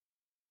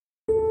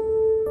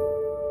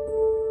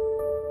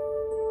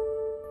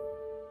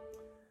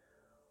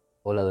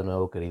Hola de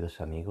nuevo, queridos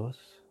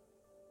amigos.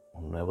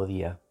 Un nuevo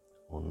día,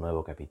 un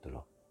nuevo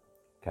capítulo.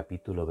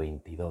 Capítulo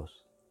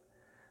 22.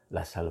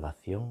 La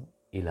salvación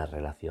y la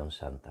relación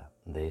santa.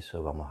 De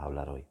eso vamos a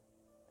hablar hoy.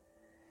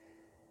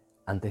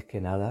 Antes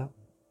que nada,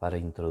 para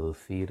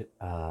introducir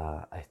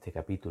a este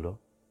capítulo,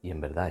 y en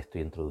verdad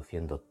estoy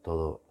introduciendo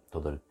todo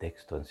el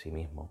texto en sí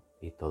mismo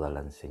y toda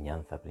la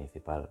enseñanza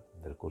principal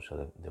del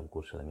curso de un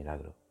curso de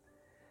milagros,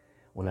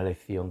 una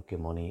lección que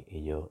Moni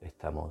y yo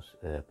estamos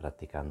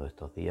practicando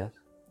estos días.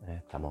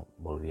 Estamos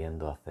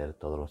volviendo a hacer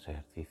todos los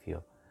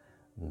ejercicios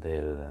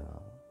del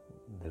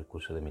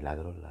curso de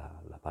milagros,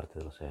 la parte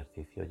de los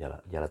ejercicios,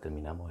 ya la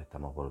terminamos,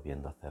 estamos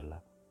volviendo a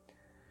hacerla.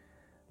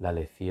 La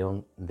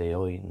lección de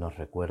hoy nos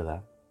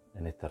recuerda,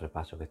 en este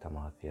repaso que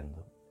estamos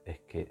haciendo, es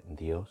que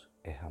Dios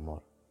es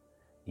amor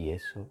y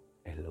eso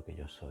es lo que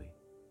yo soy.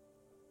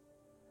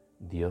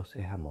 Dios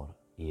es amor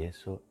y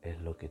eso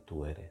es lo que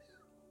tú eres.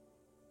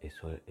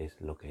 Eso es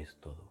lo que es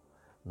todo.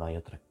 No hay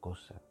otra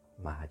cosa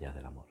más allá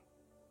del amor.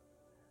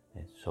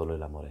 Solo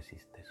el amor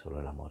existe, solo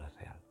el amor es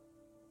real.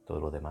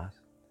 Todo lo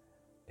demás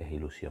es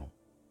ilusión.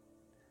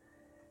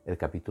 El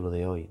capítulo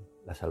de hoy,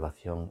 la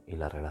salvación y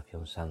la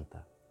relación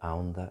santa,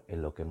 ahonda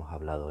en lo que hemos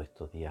hablado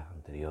estos días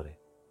anteriores.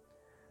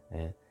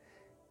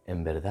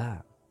 En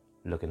verdad,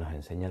 lo que nos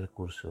enseña el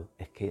curso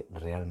es que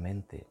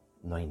realmente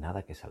no hay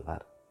nada que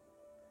salvar.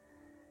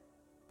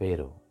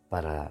 Pero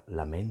para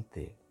la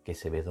mente que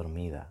se ve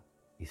dormida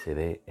y se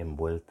ve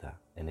envuelta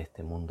en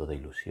este mundo de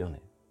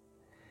ilusiones,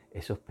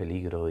 esos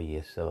peligros y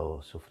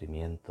esos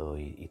sufrimientos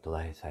y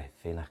todas esas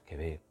escenas que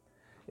ve,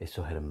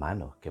 esos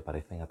hermanos que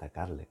parecen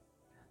atacarle,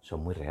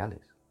 son muy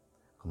reales,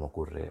 como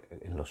ocurre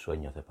en los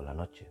sueños de por la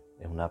noche.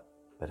 Es una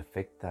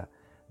perfecta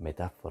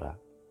metáfora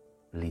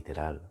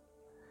literal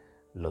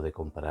lo de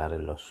comparar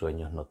los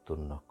sueños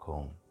nocturnos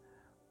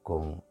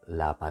con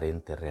la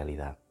aparente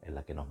realidad en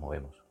la que nos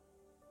movemos.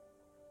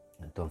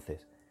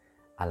 Entonces,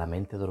 a la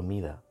mente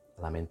dormida,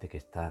 a la mente que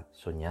está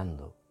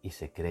soñando y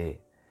se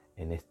cree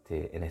en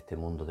este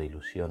mundo de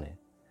ilusiones,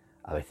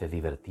 a veces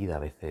divertida, a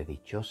veces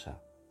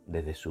dichosa,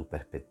 desde su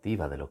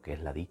perspectiva de lo que es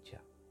la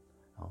dicha,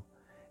 ¿no?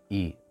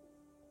 Y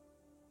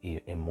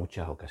en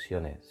muchas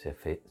ocasiones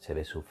se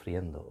ve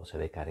sufriendo, o se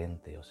ve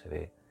carente, o se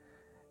ve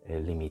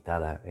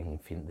limitada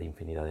de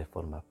infinidad de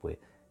formas, pues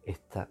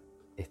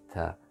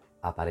esta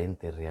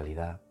aparente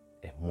realidad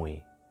es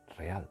muy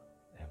real,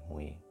 es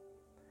muy...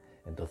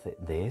 Entonces,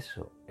 de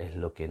eso es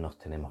lo que nos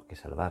tenemos que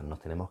salvar.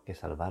 Nos tenemos que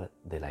salvar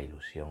de la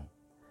ilusión.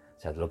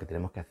 O sea, lo que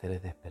tenemos que hacer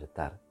es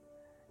despertar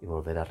y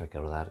volver a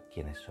recordar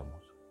quiénes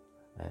somos.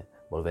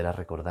 Volver a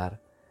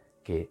recordar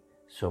que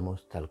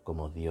somos tal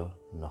como Dios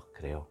nos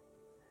creó.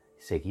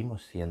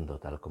 Seguimos siendo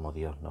tal como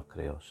Dios nos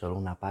creó. Solo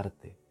una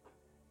parte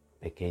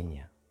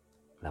pequeña,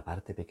 la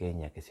parte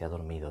pequeña que se ha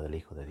dormido del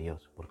Hijo de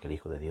Dios, porque el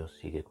Hijo de Dios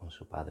sigue con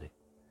su Padre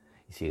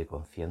y sigue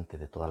consciente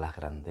de todas las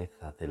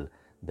grandezas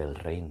del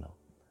reino.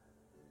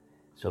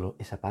 Solo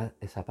esa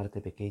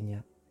parte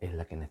pequeña es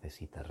la que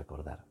necesita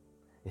recordar.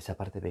 Esa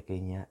parte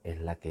pequeña es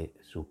la que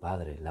su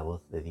Padre, la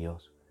voz de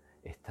Dios,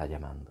 está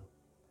llamando.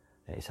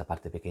 Esa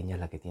parte pequeña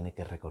es la que tiene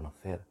que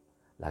reconocer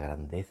la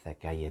grandeza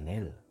que hay en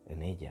él,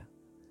 en ella,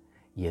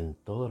 y en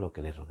todo lo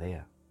que le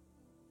rodea,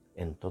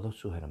 en todos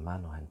sus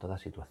hermanos, en toda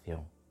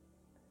situación.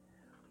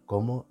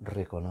 ¿Cómo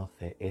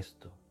reconoce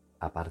esto?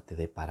 Aparte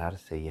de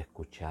pararse y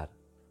escuchar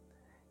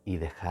y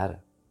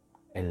dejar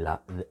en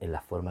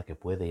la forma que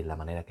puede y en la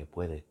manera que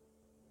puede,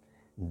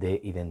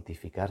 de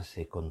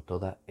identificarse con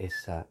toda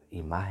esa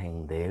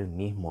imagen de él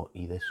mismo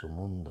y de su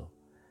mundo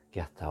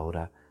que hasta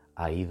ahora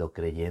ha ido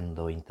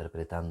creyendo,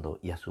 interpretando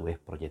y a su vez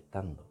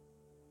proyectando.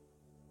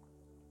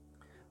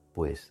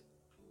 Pues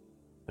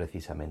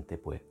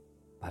precisamente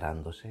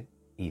parándose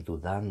y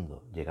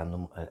dudando,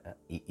 llegando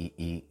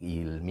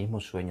y el mismo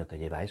sueño te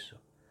lleva a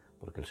eso,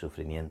 porque el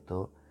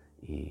sufrimiento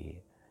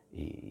y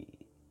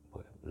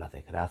pues, las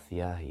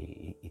desgracias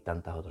y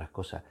tantas otras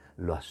cosas,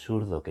 lo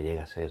absurdo que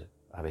llega a ser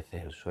a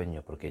veces el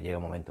sueño, porque llega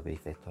un momento que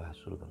dices esto es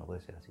absurdo, no puede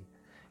ser así,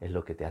 es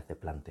lo que te hace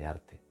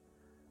plantearte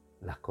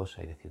las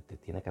cosas y decirte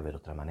tiene que haber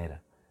otra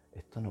manera,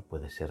 esto no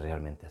puede ser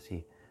realmente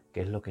así,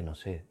 ¿qué es lo que no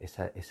sé?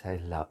 Esa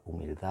es la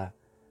humildad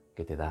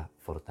que te da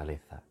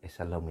fortaleza,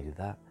 esa es la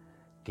humildad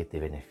que te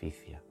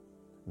beneficia,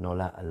 no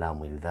la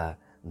humildad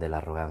de la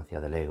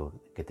arrogancia del ego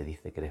que te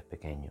dice que eres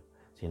pequeño,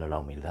 sino la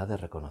humildad de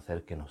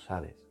reconocer que no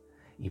sabes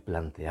y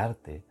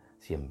plantearte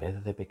si en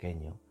vez de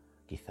pequeño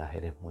quizás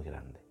eres muy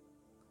grande.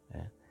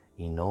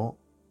 Y no,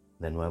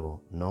 de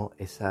nuevo, no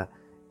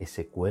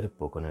ese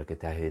cuerpo con el que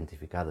te has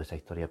identificado, esa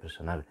historia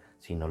personal,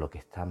 sino lo que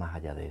está más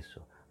allá de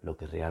eso, lo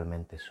que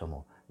realmente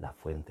somos, la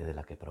fuente de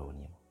la que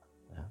provenimos.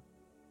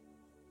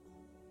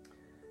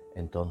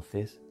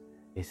 Entonces,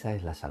 esa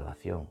es la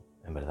salvación.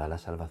 En verdad la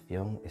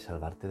salvación es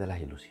salvarte de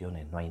las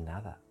ilusiones. No hay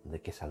nada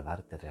de que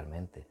salvarte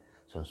realmente.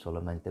 Son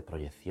solamente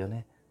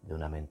proyecciones de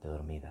una mente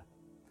dormida.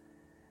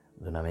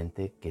 De una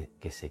mente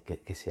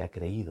que se ha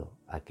creído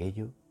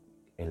aquello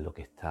en lo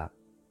que está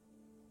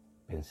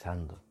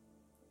pensando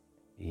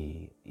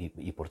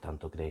y por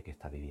tanto cree que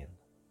está viviendo.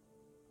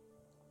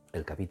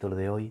 El capítulo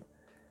de hoy,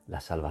 la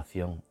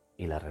salvación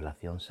y la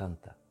relación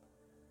santa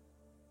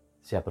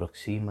se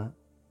aproxima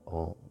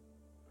o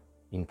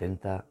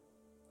intenta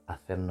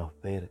hacernos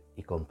ver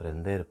y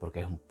comprender, porque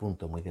es un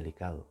punto muy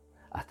delicado,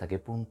 hasta qué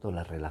punto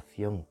la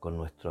relación con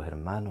nuestros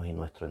hermanos y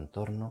nuestro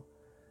entorno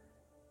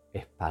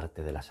es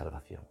parte de la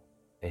salvación.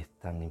 Es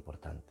tan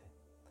importante,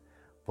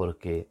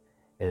 porque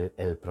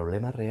el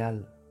problema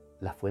real,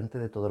 la fuente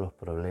de todos los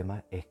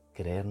problemas es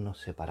creernos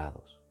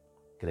separados,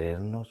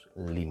 creernos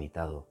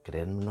limitados,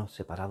 creernos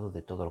separados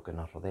de todo lo que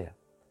nos rodea.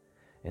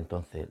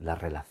 Entonces, la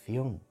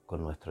relación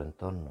con nuestro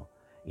entorno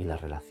y la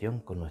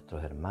relación con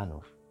nuestros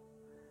hermanos,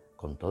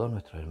 con todos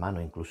nuestros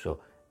hermanos, incluso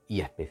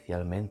y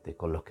especialmente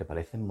con los que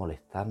parecen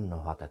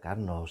molestarnos,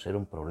 atacarnos, o ser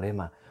un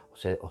problema,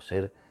 o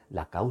ser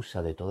la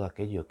causa de todo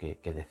aquello que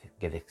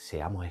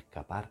deseamos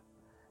escapar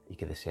y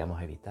que deseamos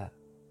evitar,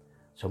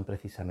 son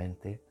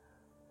precisamente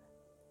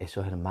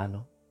esos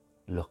hermanos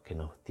los que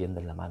nos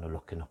tienden la mano,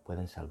 los que nos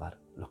pueden salvar,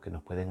 los que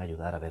nos pueden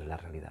ayudar a ver la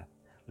realidad,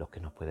 los que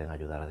nos pueden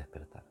ayudar a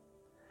despertar.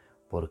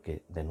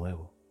 Porque, de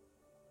nuevo,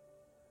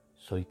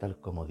 soy tal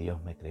como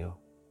Dios me creó.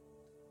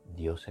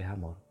 Dios es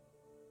amor,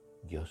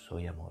 yo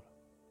soy amor,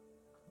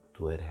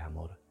 tú eres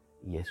amor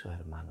y esos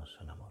hermanos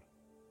son amor.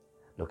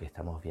 Lo que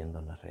estamos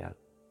viendo no es real.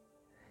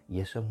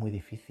 Y eso es muy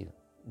difícil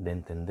de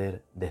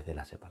entender desde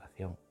la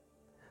separación.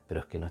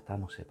 Pero es que no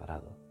estamos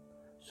separados,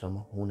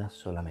 somos una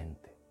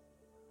solamente.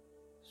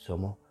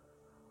 Somos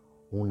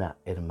una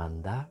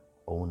hermandad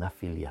o una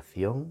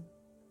filiación,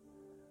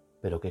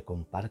 pero que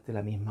comparte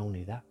la misma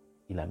unidad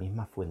y la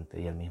misma fuente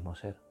y el mismo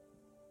ser.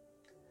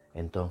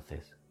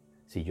 Entonces,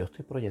 si yo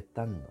estoy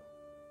proyectando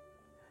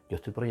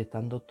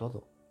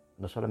todo,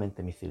 no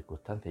solamente mis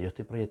circunstancias, yo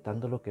estoy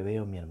proyectando lo que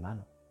veo en mi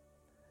hermano.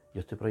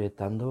 Yo estoy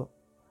proyectando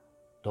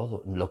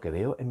todo, lo que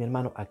veo en mi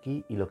hermano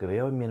aquí y lo que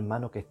veo en mi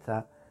hermano que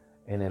está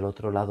en el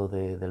otro lado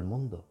del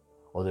mundo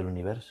o del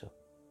universo.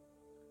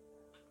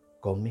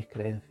 Con mis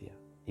creencias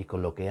y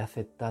con lo que he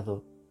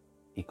aceptado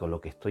y con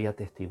lo que estoy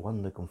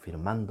atestiguando y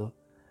confirmando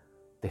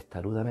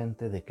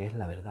testarudamente de que es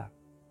la verdad.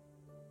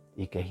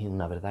 Y que es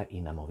una verdad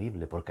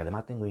inamovible, porque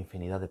además tengo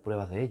infinidad de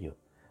pruebas de ello,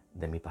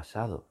 de mi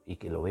pasado, y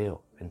que lo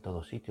veo en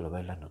todo sitio, lo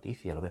veo en las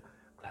noticias, lo veo...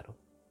 Claro,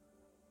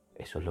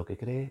 eso es lo que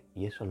crees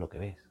y eso es lo que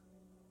ves.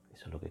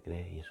 Eso es lo que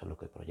crees y eso es lo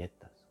que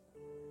proyectas.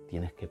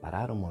 Tienes que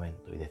parar un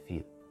momento y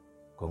decir,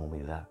 con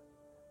humildad,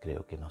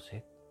 creo que no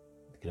sé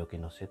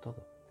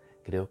todo.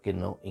 Creo que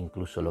no,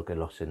 incluso lo que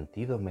los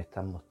sentidos me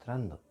están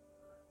mostrando,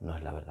 no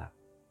es la verdad.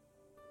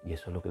 Y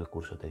eso es lo que el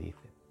curso te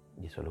dice,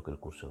 y eso es lo que el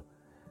curso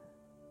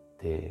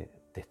te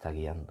está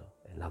guiando,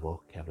 es la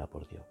voz que habla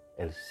por Dios,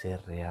 el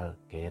ser real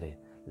que eres,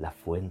 la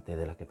fuente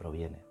de la que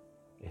proviene,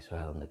 eso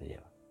es a donde te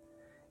lleva.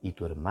 Y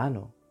tu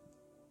hermano,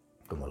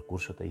 como el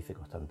curso te dice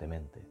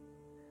constantemente,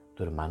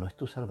 tu hermano es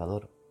tu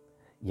salvador,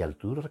 y al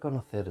tú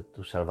reconocer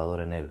tu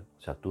salvador en él,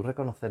 o sea, tú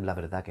reconocer la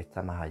verdad que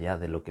está más allá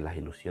de lo que las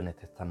ilusiones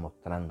te están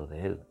mostrando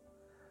de él,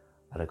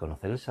 al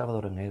reconocer el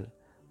salvador en él,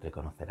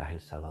 reconocerás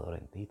el salvador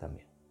en ti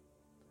también.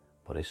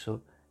 Por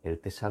eso él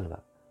te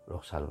salva,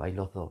 los salváis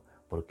los dos,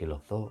 porque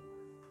los dos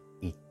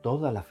y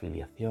toda la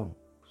filiación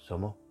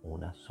somos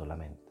una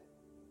solamente.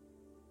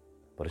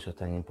 Por eso es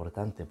tan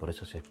importante, por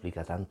eso se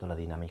explica tanto la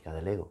dinámica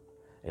del ego,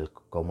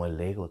 cómo el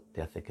ego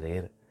te hace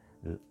creer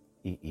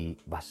y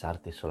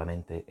basarte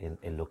solamente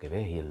en lo que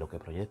ves y en lo que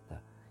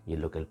proyectas y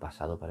en lo que el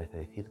pasado parece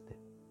decirte.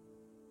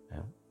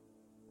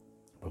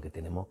 Porque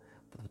tenemos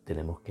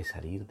que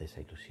salir de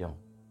esa ilusión,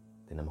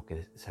 tenemos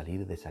que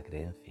salir de esa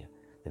creencia,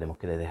 tenemos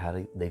que dejar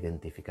de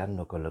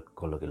identificarnos con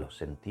lo que los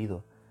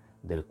sentidos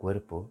del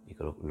cuerpo y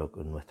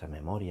con nuestra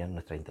memoria,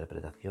 nuestras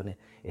interpretaciones,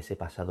 ese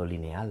pasado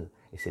lineal,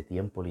 ese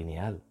tiempo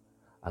lineal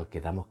al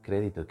que damos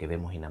crédito y que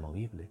vemos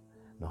inamovible,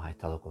 nos ha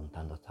estado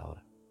contando hasta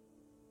ahora.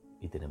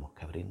 Y tenemos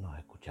que abrirnos a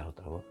escuchar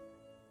otra voz.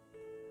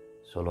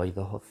 Solo hay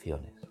dos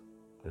opciones,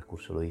 el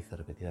curso lo dice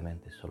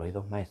repetidamente, solo hay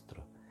dos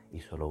maestros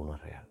y solo uno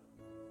es real.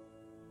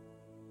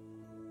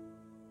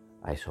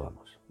 A eso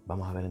vamos.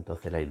 Vamos a ver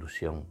entonces la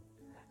ilusión,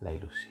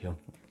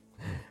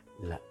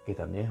 que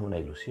también es una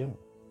ilusión.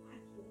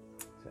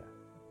 O sea,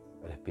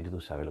 el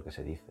espíritu sabe lo que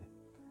se dice.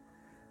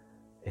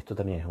 Esto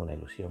también es una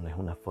ilusión, es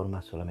una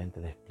forma solamente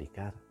de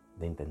explicar,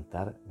 de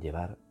intentar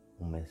llevar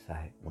un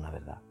mensaje, una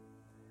verdad.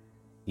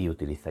 Y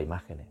utiliza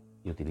imágenes,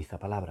 y utiliza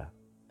palabras,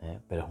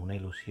 pero es una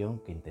ilusión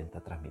que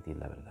intenta transmitir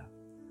la verdad.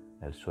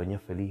 El sueño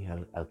feliz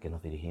al que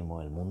nos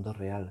dirigimos, el mundo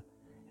real,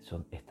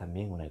 es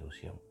también una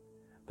ilusión.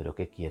 ¿Pero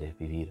qué quieres?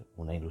 ¿Vivir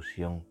una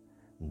ilusión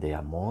de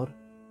amor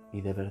y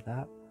de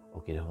verdad?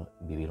 ¿O quieres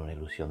vivir una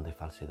ilusión de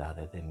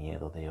falsedades, de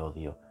miedo, de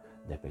odio,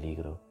 de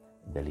peligro,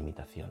 de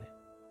limitaciones?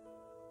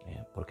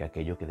 Porque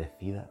aquello que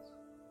decidas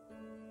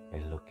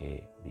es lo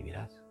que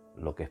vivirás,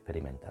 lo que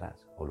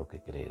experimentarás o lo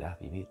que creerás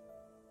vivir.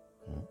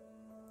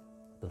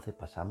 Entonces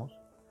pasamos.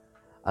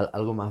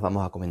 Algo más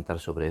vamos a comentar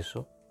sobre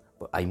eso.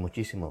 Hay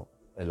muchísimo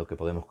en lo que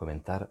podemos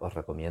comentar. Os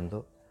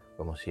recomiendo,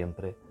 como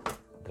siempre,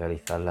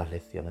 realizar las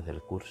lecciones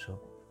del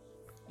curso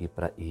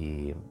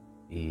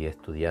y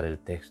estudiar el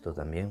texto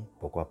también,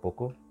 poco a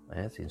poco,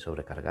 sin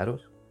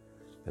sobrecargaros,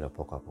 pero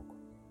poco a poco.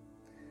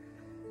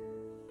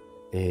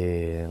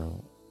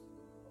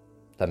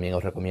 También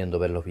os recomiendo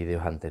ver los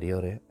vídeos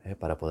anteriores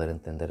para poder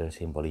entender el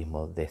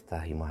simbolismo de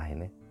estas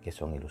imágenes que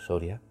son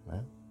ilusorias,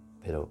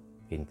 pero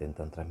que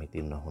intentan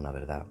transmitirnos una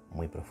verdad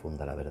muy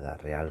profunda, la verdad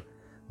real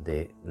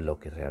de lo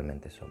que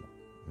realmente somos.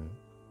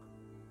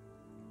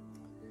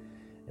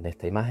 En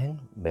esta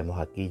imagen vemos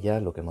aquí ya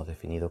lo que hemos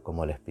definido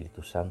como el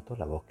Espíritu Santo,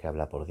 la voz que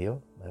habla por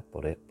Dios.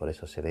 Por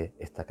eso se ve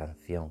esta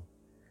canción,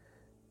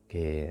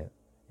 que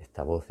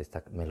esta voz,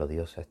 esta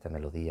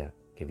melodía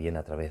que viene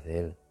a través de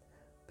Él,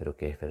 pero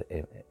que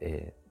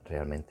es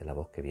realmente la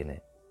voz que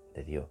viene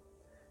de Dios.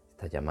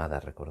 Esta llamada a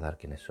recordar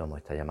quiénes somos,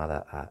 esta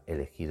llamada a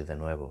elegir de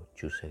nuevo,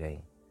 choose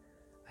again,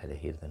 a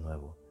elegir de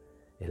nuevo.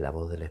 Es la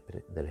voz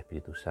del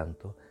Espíritu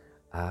Santo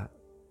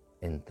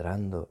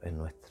entrando en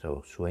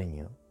nuestro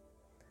sueño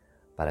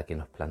para que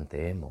nos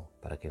planteemos,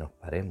 para que nos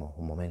paremos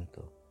un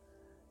momento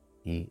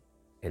y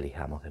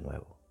elijamos de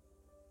nuevo.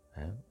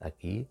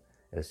 Aquí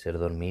el ser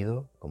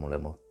dormido, como lo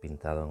hemos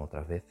pintado en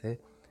otras veces,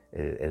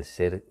 el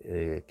ser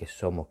que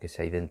somos, que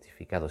se ha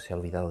identificado, se ha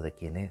olvidado de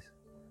quién es,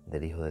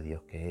 del Hijo de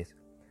Dios que es,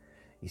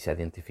 y se ha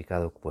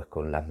identificado pues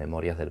con las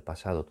memorias del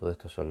pasado. Todo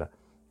esto son,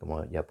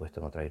 como ya he puesto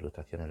en otras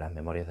ilustraciones, las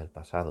memorias del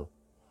pasado,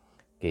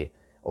 que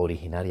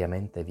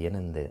originariamente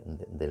vienen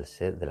del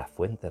ser, de la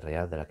fuente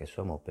real de la que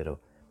somos, pero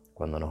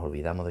cuando nos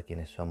olvidamos de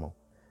quiénes somos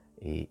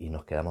y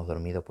nos quedamos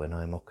dormidos, pues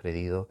nos hemos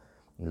creído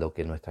lo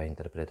que nuestras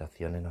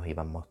interpretaciones nos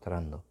iban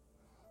mostrando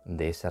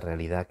de esa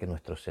realidad que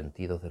nuestros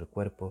sentidos del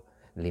cuerpo,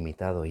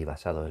 limitados y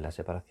basados en la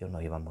separación,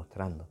 nos iban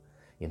mostrando.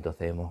 Y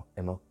entonces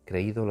hemos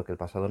creído lo que el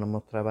pasado nos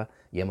mostraba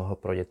y hemos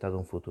proyectado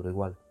un futuro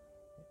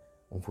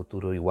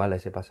igual a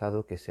ese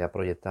pasado que se ha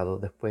proyectado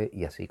después,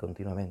 y así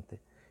continuamente.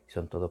 Y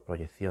son todas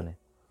proyecciones,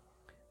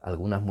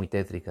 algunas muy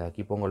tétricas.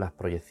 Aquí pongo las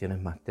proyecciones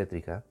más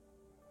tétricas,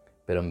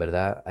 pero en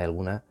verdad hay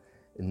algunas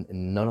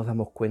no nos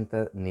damos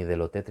cuenta ni de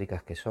lo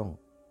tétricas que son,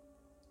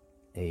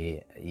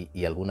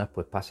 y algunas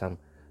pues pasan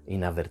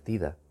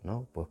inadvertidas,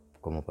 ¿no? Pues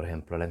como por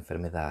ejemplo la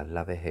enfermedad,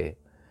 la vejez,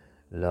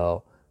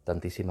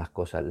 tantísimas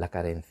cosas, la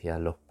carencia,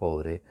 los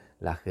pobres,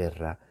 las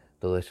guerras.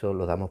 Todo eso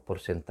lo damos por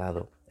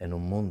sentado en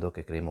un mundo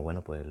que creemos,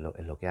 bueno, pues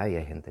es lo que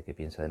hay gente que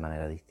piensa de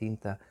manera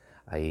distinta,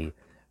 hay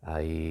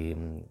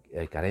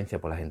carencia,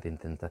 pues la gente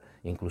intenta,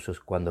 incluso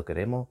cuando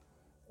queremos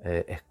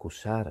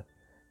excusar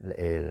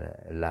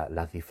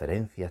las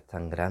diferencias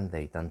tan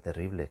grandes y tan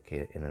terribles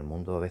que en el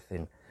mundo a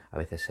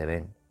veces se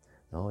ven,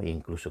 ¿no? E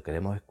incluso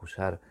queremos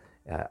excusar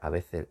a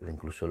veces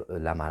incluso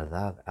la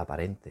maldad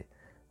aparente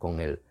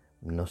con el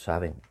no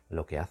saben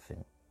lo que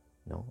hacen,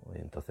 ¿no?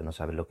 Entonces no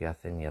saben lo que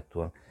hacen y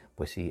actúan.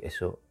 Pues sí,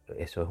 eso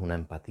es una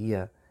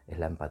empatía, es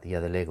la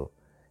empatía del ego,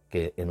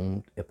 que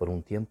por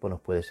un tiempo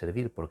nos puede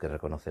servir porque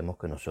reconocemos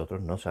que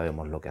nosotros no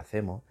sabemos lo que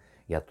hacemos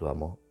y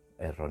actuamos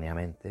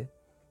erróneamente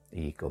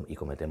y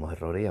cometemos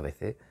errores, y a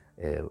veces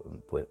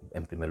pues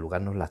en primer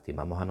lugar nos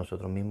lastimamos a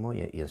nosotros mismos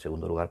y en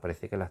segundo lugar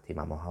parece que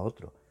lastimamos a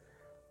otros.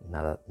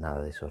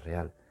 Nada de eso es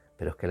real.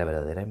 Pero es que la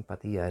verdadera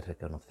empatía es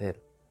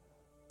reconocer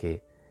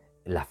que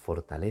la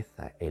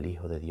fortaleza, el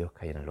Hijo de Dios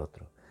que hay en el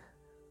otro,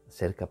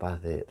 ser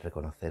capaz de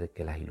reconocer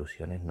que las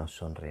ilusiones no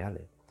son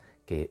reales,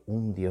 que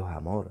un Dios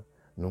amor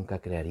nunca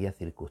crearía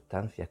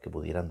circunstancias que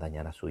pudieran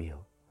dañar a su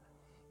Hijo,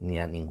 ni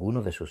a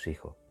ninguno de sus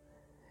hijos,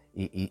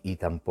 y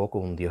tampoco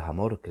un Dios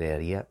amor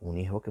crearía un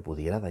hijo que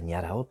pudiera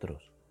dañar a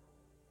otros.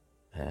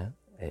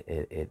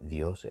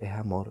 Dios es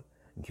amor,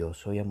 yo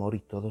soy amor y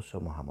todos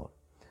somos amor.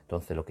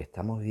 Entonces lo que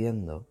estamos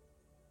viendo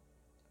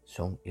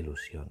son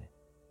ilusiones.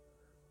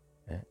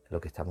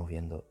 Lo que estamos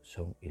viendo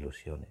son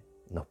ilusiones.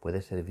 Nos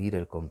puede servir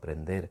el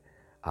comprender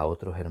a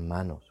otros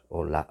hermanos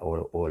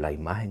o la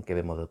imagen que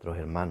vemos de otros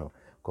hermanos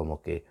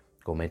como que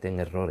cometen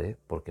errores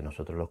porque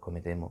nosotros los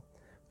cometemos,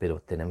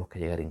 pero tenemos que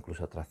llegar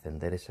incluso a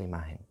trascender esa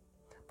imagen,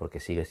 porque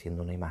sigue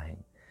siendo una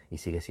imagen y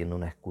sigue siendo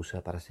una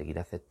excusa para seguir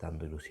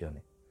aceptando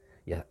ilusiones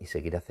y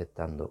seguir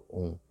aceptando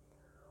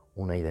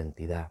una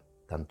identidad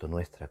tanto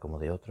nuestra como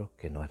de otros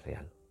que no es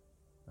real,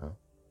 ¿no?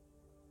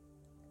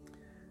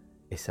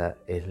 Esa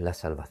es la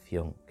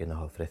salvación que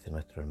nos ofrece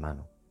nuestro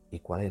hermano.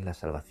 ¿Y cuál es la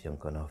salvación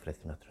que nos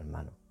ofrece nuestro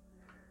hermano?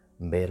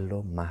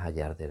 Verlo más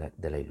allá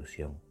de la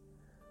ilusión,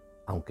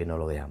 aunque no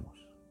lo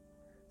veamos.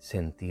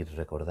 Sentir,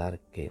 recordar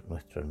que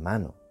nuestro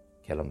hermano,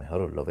 que a lo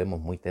mejor lo vemos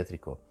muy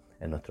tétrico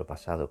en nuestro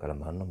pasado, que a lo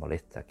mejor nos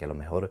molesta, que a lo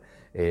mejor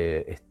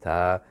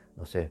está,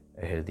 no sé,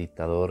 es el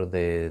dictador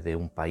de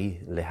un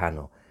país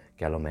lejano,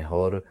 que a lo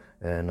mejor,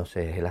 no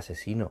sé, es el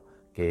asesino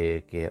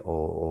que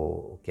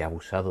ha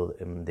abusado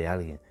de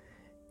alguien.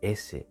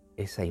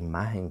 Esa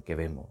imagen que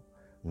vemos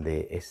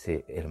de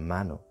ese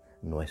hermano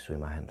no es su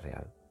imagen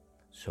real,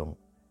 son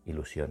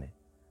ilusiones.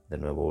 De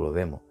nuevo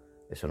volvemos.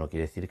 Eso no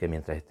quiere decir que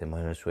mientras estemos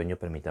en el sueño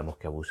permitamos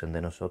que abusen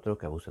de nosotros,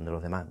 que abusen de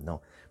los demás,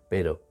 no.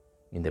 Pero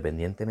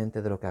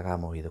independientemente de lo que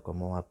hagamos y de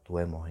cómo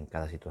actuemos en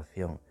cada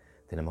situación,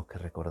 tenemos que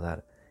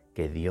recordar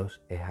que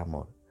Dios es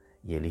amor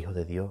y el Hijo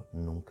de Dios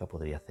nunca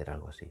podría hacer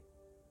algo así.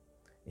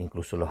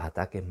 Incluso los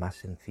ataques más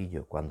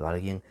sencillos, cuando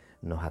alguien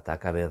nos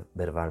ataca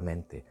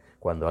verbalmente,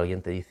 cuando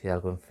alguien te dice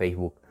algo en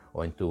Facebook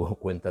o en tu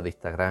cuenta de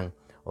Instagram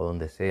o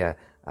donde sea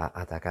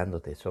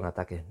atacándote, son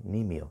ataques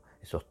nimios,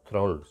 esos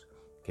trolls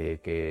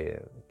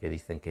que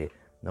dicen que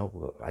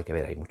no, hay que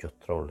ver, hay muchos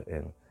trolls.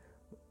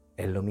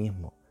 Es lo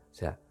mismo. O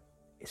sea,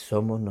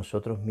 somos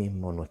nosotros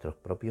mismos nuestros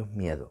propios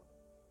miedos,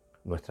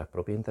 nuestras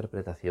propias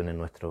interpretaciones,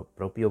 nuestro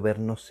propio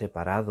vernos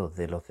separados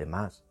de los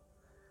demás.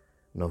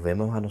 Nos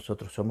vemos a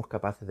nosotros, somos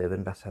capaces de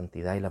ver la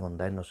santidad y la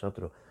bondad en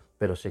nosotros,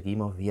 pero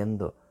seguimos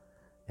viendo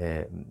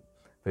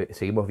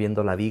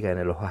la viga en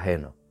el ojo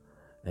ajeno.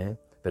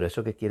 Pero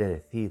 ¿eso qué quiere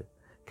decir?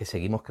 Que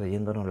seguimos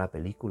creyéndonos la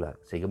película,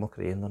 seguimos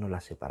creyéndonos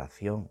la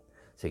separación,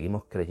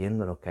 seguimos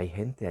creyéndonos que hay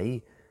gente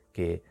ahí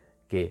que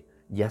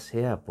ya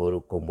sea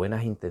con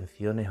buenas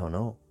intenciones o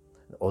no,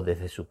 o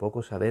desde su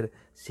poco saber,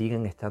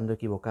 siguen estando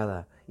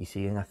equivocadas y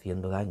siguen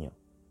haciendo daño,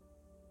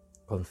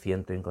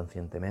 consciente o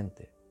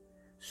inconscientemente.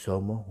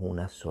 Somos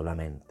una sola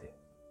mente.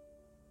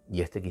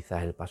 Y este quizás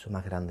es el paso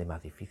más grande y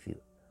más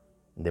difícil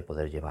de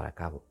poder llevar a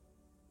cabo.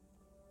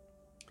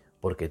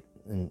 Porque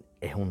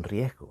es un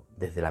riesgo,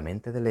 desde la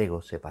mente del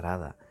ego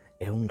separada,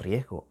 es un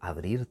riesgo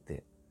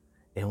abrirte,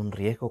 es un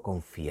riesgo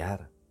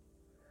confiar,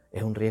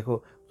 es un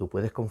riesgo, tú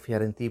puedes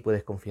confiar en ti,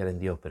 puedes confiar en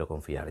Dios, pero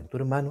confiar en tu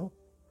hermano,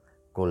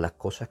 con las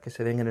cosas que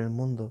se ven en el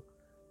mundo,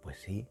 pues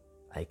sí,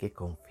 hay que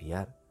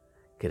confiar,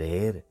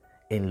 creer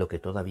en lo que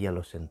todavía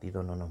los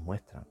sentidos no nos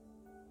muestran.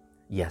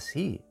 Y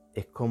así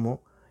es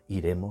como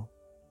iremos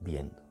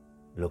viendo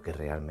lo que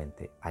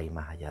realmente hay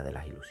más allá de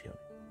las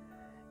ilusiones.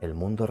 El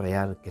mundo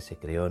real que se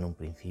creó en un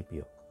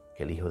principio,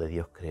 que el Hijo de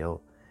Dios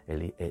creó,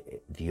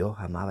 Dios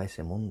amaba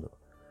ese mundo,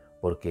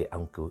 porque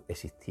aunque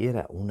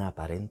existiera una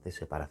aparente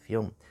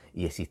separación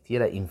y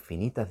existiera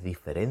infinitas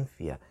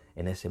diferencias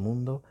en ese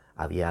mundo,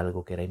 había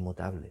algo que era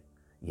inmutable,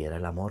 y era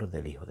el amor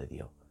del Hijo de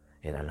Dios,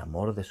 era el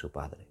amor de su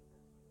Padre.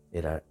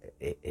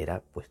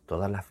 Era pues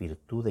todas las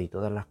virtudes y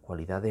todas las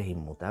cualidades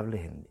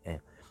inmutables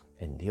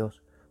en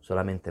Dios.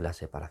 Solamente la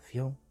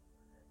separación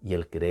y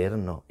el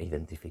creernos e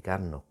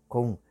identificarnos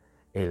con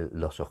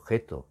los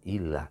objetos y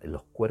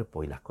los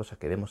cuerpos y las cosas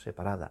que vemos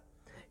separadas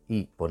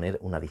y poner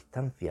una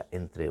distancia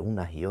entre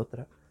unas y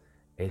otras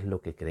es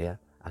lo que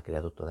ha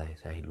creado todas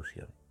esas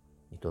ilusiones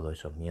y todos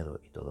esos miedos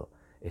y todos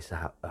esos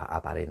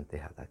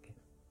aparentes ataques.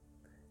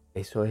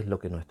 Eso es lo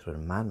que nuestro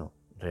hermano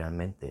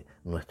realmente,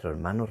 nuestro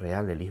hermano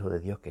real, el Hijo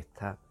de Dios que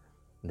está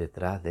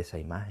detrás de esa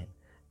imagen,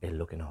 es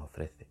lo que nos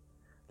ofrece,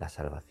 la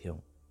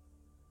salvación.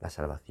 La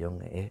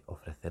salvación es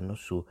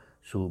ofrecernos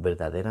su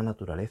verdadera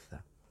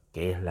naturaleza,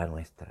 que es la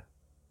nuestra.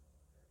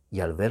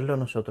 Y al verlo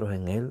nosotros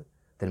en Él,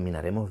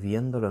 terminaremos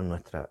viéndolo en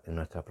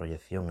nuestra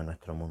proyección, en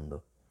nuestro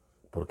mundo,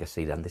 porque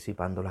se irán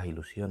disipando las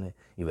ilusiones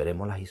y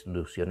veremos las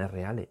ilusiones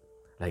reales,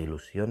 las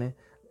ilusiones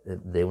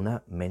de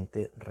una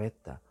mente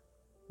recta,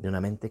 de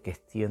una mente que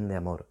extiende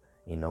amor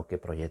y no que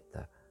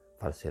proyecta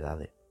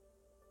falsedades.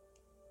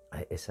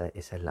 Esa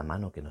es la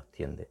mano que nos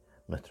tiende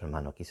nuestro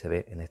hermano. Aquí se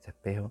ve en este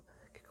espejo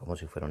que es como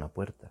si fuera una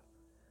puerta.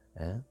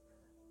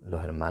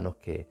 Los hermanos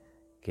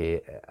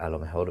que a lo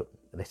mejor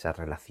de esa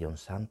relación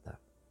santa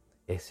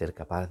es ser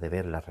capaz de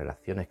ver las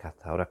relaciones que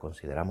hasta ahora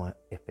consideramos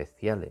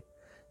especiales,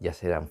 ya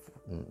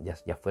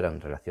fueran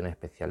relaciones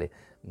especiales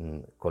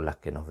con las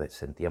que nos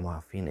sentíamos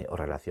afines o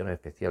relaciones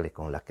especiales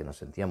con las que nos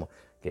sentíamos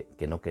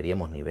que no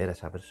queríamos ni ver a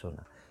esa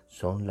persona,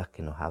 son las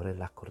que nos abren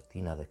las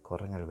cortinas,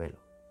 descorren el velo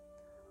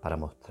para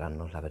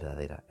mostrarnos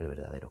el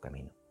verdadero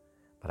camino,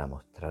 para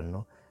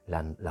mostrarnos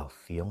la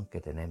opción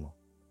que tenemos,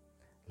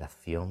 la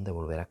opción de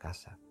volver a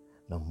casa.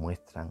 Nos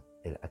muestran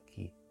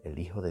aquí el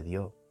Hijo de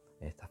Dios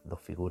en estas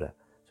dos figuras,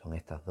 son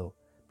estas dos.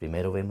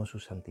 Primero vemos su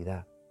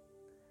santidad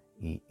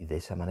y de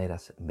esa manera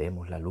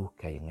vemos la luz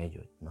que hay en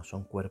ellos. No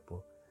son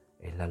cuerpos,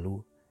 es la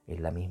luz, es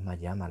la misma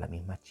llama, la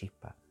misma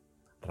chispa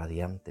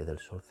radiante del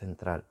sol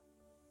central,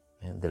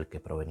 del que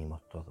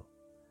provenimos todos.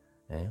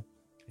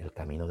 El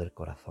camino del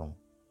corazón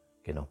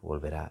que nos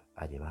volverá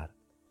a llevar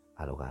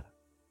al hogar.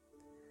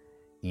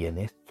 Y en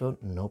esto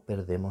no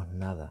perdemos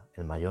nada.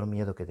 El mayor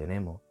miedo que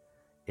tenemos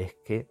es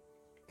que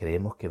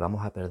creemos que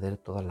vamos a perder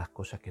todas las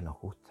cosas que nos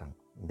gustan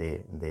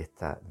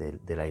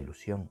de la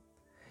ilusión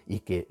y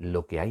que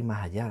lo que hay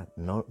más allá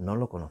no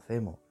lo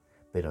conocemos,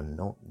 pero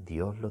no,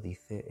 Dios lo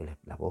dice,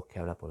 la voz que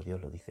habla por Dios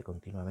lo dice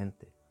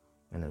continuamente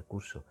en el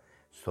curso.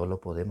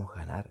 Solo podemos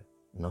ganar,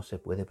 no se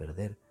puede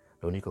perder.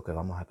 Lo único que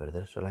vamos a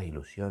perder son las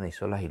ilusiones, y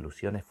son las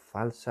ilusiones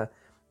falsas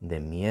de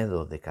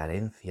miedo, de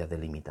carencia, de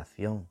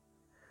limitación.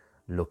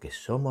 Lo que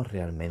somos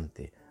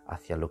realmente,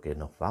 hacia lo que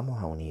nos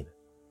vamos a unir,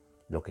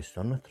 lo que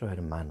son nuestros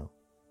hermanos,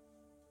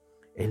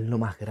 es lo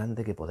más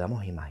grande que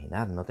podamos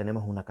imaginar. No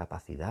tenemos una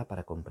capacidad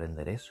para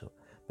comprender eso,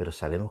 pero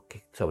sabemos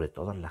que sobre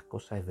todas las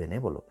cosas es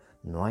benévolo.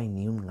 No hay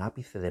ni un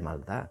ápice de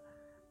maldad,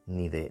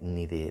 ni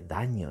de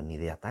daño, ni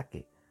de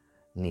ataque,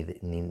 ni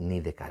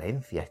de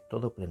carencia. Es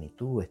todo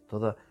plenitud, es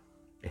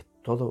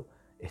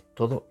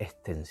todo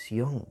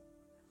extensión.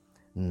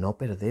 No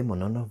perdemos,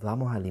 no nos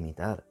vamos a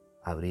limitar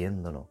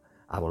abriéndonos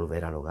a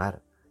volver al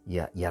hogar y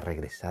a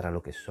regresar a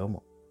lo que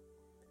somos.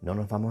 No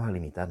nos vamos a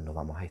limitar, nos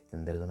vamos a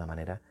extender de una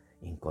manera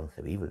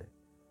inconcebible.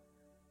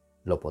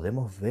 Lo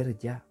podemos ver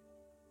ya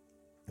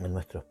en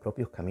nuestros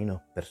propios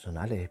caminos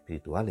personales,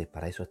 espirituales.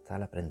 Para eso está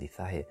el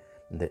aprendizaje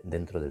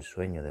dentro del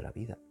sueño de la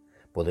vida.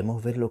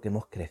 Podemos ver lo que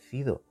hemos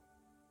crecido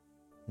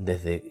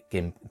desde que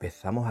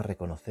empezamos a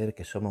reconocer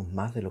que somos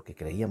más de lo que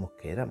creíamos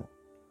que éramos.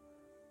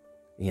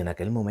 Y en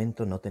aquel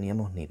momento no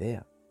teníamos ni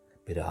idea,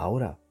 pero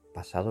ahora,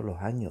 pasados los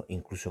años,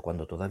 incluso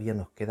cuando todavía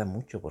nos queda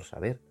mucho por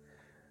saber,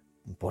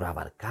 por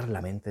abarcar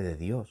la mente de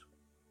Dios,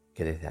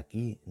 que desde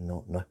aquí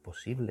no es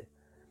posible,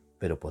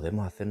 pero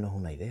podemos hacernos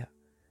una idea.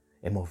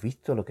 Hemos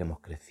visto lo que hemos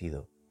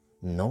crecido.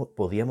 No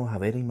podíamos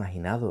haber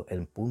imaginado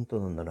el punto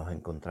donde nos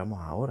encontramos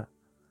ahora,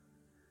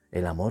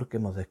 el amor que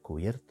hemos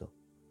descubierto,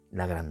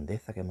 la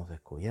grandeza que hemos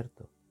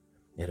descubierto.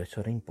 Pero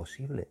eso era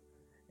imposible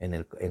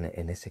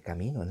en ese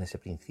camino, en ese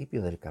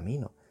principio del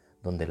camino,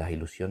 donde las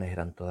ilusiones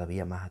eran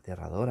todavía más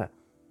aterradoras.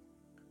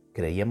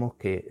 Creíamos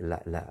que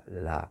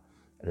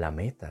la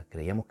meta,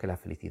 creíamos que la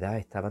felicidad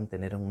estaba en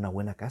tener una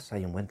buena casa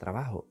y un buen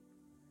trabajo.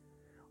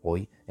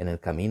 Hoy en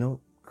el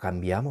camino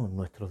cambiamos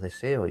nuestros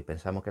deseos y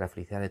pensamos que la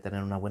felicidad es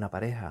tener una buena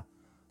pareja,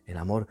 el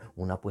amor,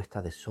 una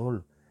puesta de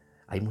sol.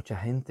 Hay mucha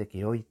gente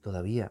que hoy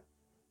todavía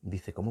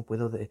dice, ¿cómo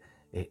puedo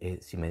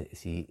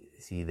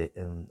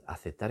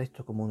aceptar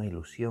esto como una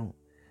ilusión?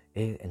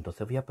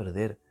 Entonces voy a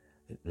perder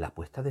la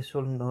puesta de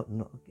sol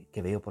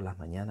que veo por las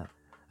mañanas,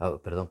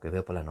 que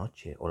veo por la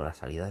noche, o la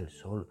salida del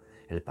sol,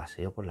 el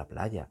paseo por la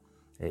playa,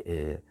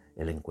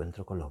 el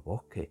encuentro con los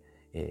bosques,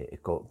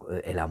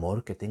 el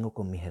amor que tengo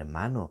con mis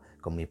hermanos,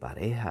 con mi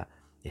pareja.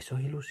 ¿Eso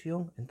es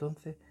ilusión?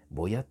 Entonces,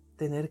 ¿voy a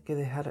tener que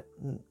dejar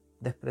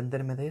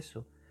desprenderme de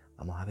eso?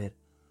 Vamos a ver,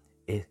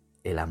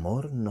 el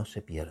amor no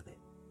se pierde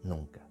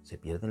nunca, se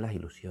pierden las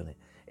ilusiones.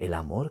 El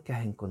amor que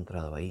has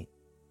encontrado ahí,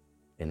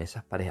 en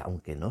esas parejas,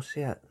 aunque no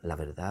sea la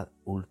verdad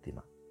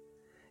última,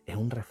 es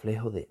un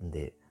reflejo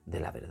de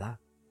la verdad.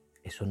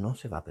 Eso no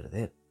se va a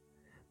perder,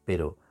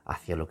 pero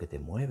hacia lo que te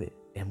mueve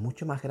es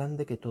mucho más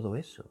grande que todo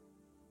eso.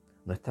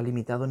 No está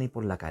limitado ni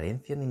por la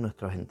carencia ni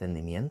nuestros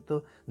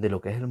entendimientos de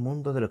lo que es el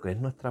mundo, de lo que es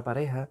nuestra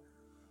pareja,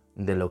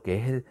 de lo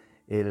que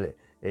es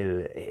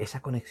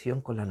esa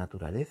conexión con la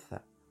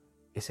naturaleza,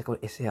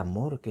 ese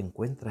amor que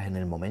encuentras en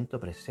el momento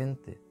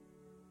presente.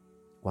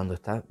 Cuando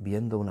estás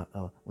viendo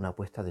una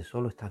puesta de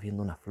sol, estás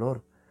viendo una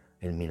flor,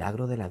 el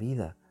milagro de la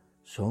vida,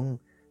 son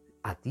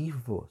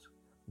atisbos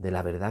de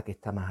la verdad que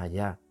está más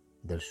allá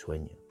del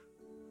sueño.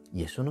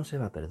 Y eso no se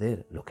va a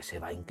perder, lo que se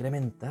va a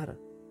incrementar,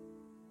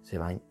 se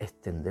va a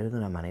extender de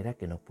una manera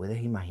que no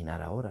puedes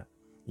imaginar ahora,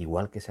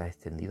 igual que se ha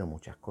extendido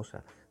muchas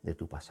cosas de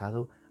tu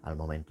pasado al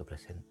momento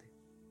presente.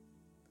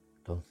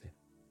 Entonces,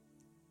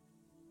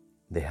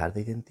 dejar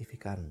de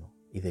identificarnos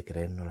y de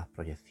creernos las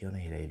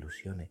proyecciones y las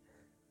ilusiones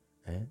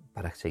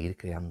para seguir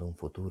creando un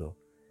futuro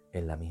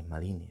en la misma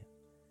línea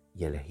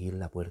y elegir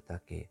la puerta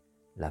que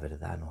la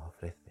verdad nos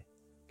ofrece,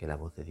 que la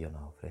voz de Dios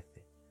nos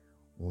ofrece,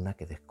 una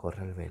que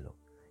descorre el velo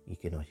y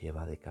que nos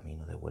lleva de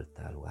camino de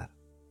vuelta al lugar.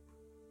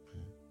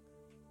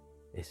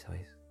 Esa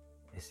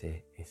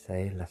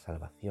es la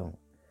salvación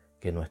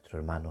que nuestro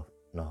hermano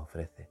nos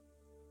ofrece.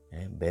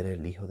 Ver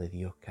el Hijo de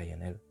Dios que hay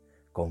en Él,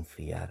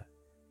 confiar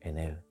en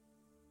Él,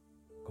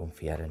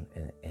 confiar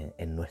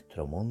en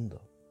nuestro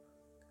mundo.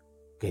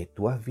 Que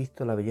tú has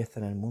visto la belleza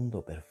en el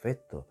mundo,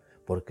 perfecto,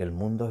 porque el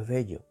mundo es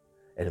bello.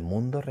 El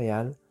mundo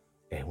real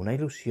es una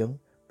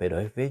ilusión, pero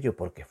es bello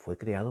porque fue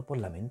creado por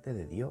la mente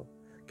de Dios,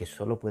 que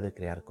solo puede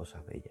crear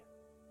cosas bellas.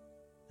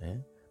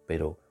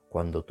 Pero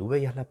cuando tú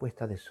veías la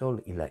puesta de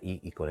sol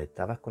y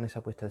conectabas con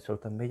esa puesta de sol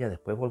tan bella,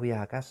 después volvías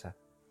a casa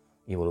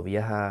y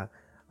volvías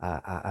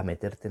a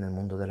meterte en el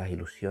mundo de las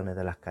ilusiones,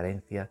 de las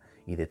carencias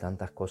y de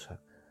tantas cosas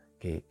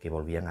que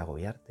volvían a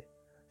agobiarte.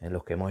 En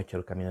los que hemos hecho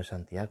el Camino de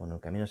Santiago, en el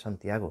Camino de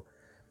Santiago,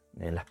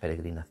 en las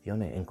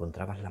peregrinaciones,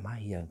 encontrabas la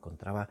magia,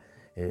 encontrabas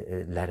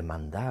la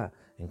hermandad,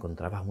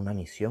 encontrabas una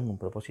misión, un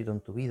propósito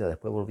en tu vida.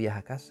 Después volvías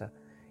a casa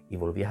y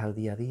volvías al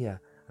día a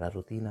día, a la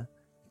rutina.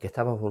 ¿Qué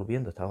estabas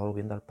volviendo? Estabas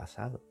volviendo al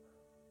pasado,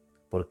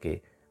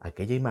 porque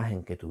aquella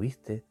imagen que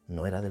tuviste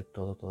no era del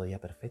todo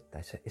todavía perfecta.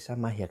 Esa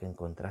magia que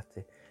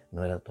encontraste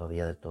no era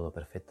todavía del todo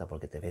perfecta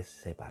porque te ves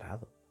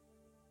separado.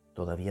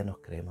 Todavía nos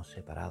creemos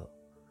separados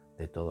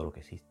de todo lo que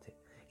existe.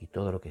 Y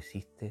todo lo que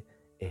existe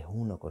es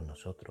uno con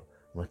nosotros.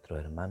 Nuestros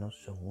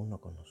hermanos son uno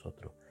con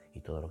nosotros.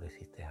 Y todo lo que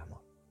existe es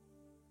amor.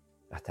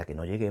 Hasta que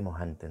no lleguemos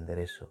a entender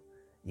eso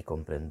y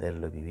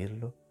comprenderlo y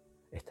vivirlo,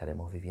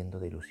 estaremos viviendo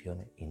de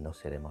ilusiones y no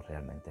seremos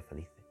realmente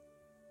felices.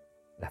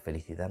 La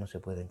felicidad no se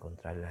puede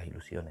encontrar en las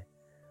ilusiones.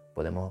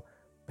 Podemos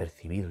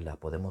percibirla,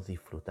 podemos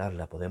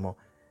disfrutarla,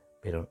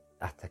 pero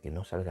hasta que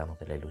no salgamos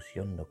de la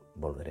ilusión no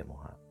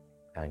volveremos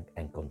a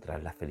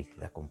encontrar la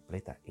felicidad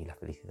completa y la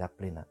felicidad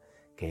plena,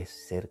 que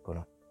es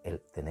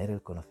tener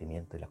el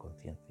conocimiento y la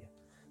conciencia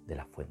de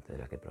la fuente de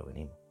la que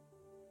provenimos.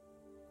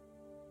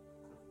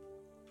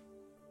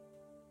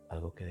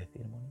 ¿Algo que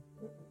decir, Moni?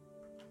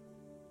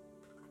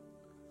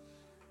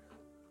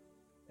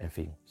 En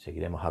fin,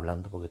 seguiremos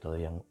hablando porque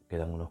todavía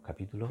quedan unos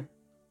capítulos.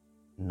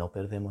 No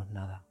perdemos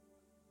nada,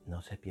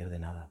 no se pierde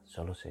nada,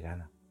 solo se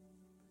gana.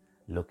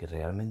 Lo que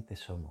realmente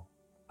somos,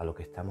 a lo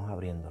que estamos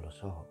abriendo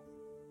los ojos,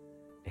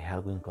 es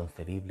algo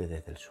inconcebible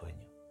desde el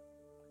sueño,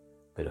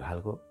 pero es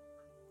algo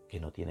que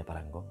no tiene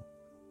parangón,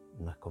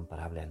 no es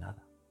comparable a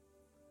nada.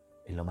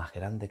 Es lo más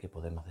grande que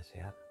podemos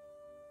desear.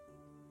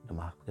 lo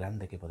más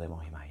grande que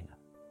podemos imaginar.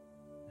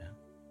 ¿Eh?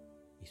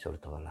 Y sobre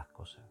todas las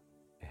cosas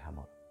es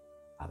amor.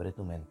 Abre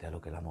tu mente a lo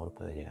que el amor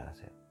puede llegar a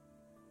ser.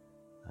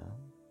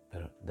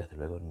 Pero desde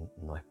luego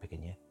no es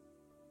pequeñez,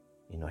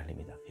 y no es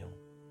limitación,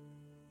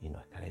 y no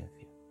es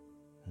carencia,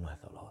 no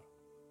es dolor,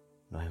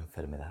 no es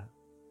enfermedad,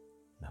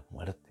 no es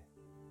muerte.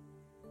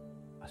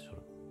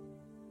 Absurdo.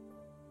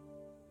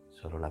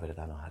 Solo la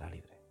verdad nos hará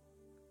libres,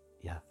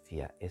 y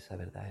hacia esa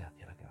verdad es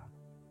hacia la que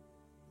vamos.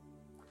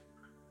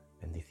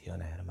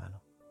 Bendiciones,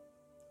 hermanos.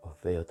 Os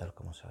veo tal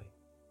como soy.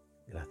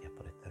 Gracias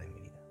por estar en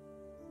mi vida.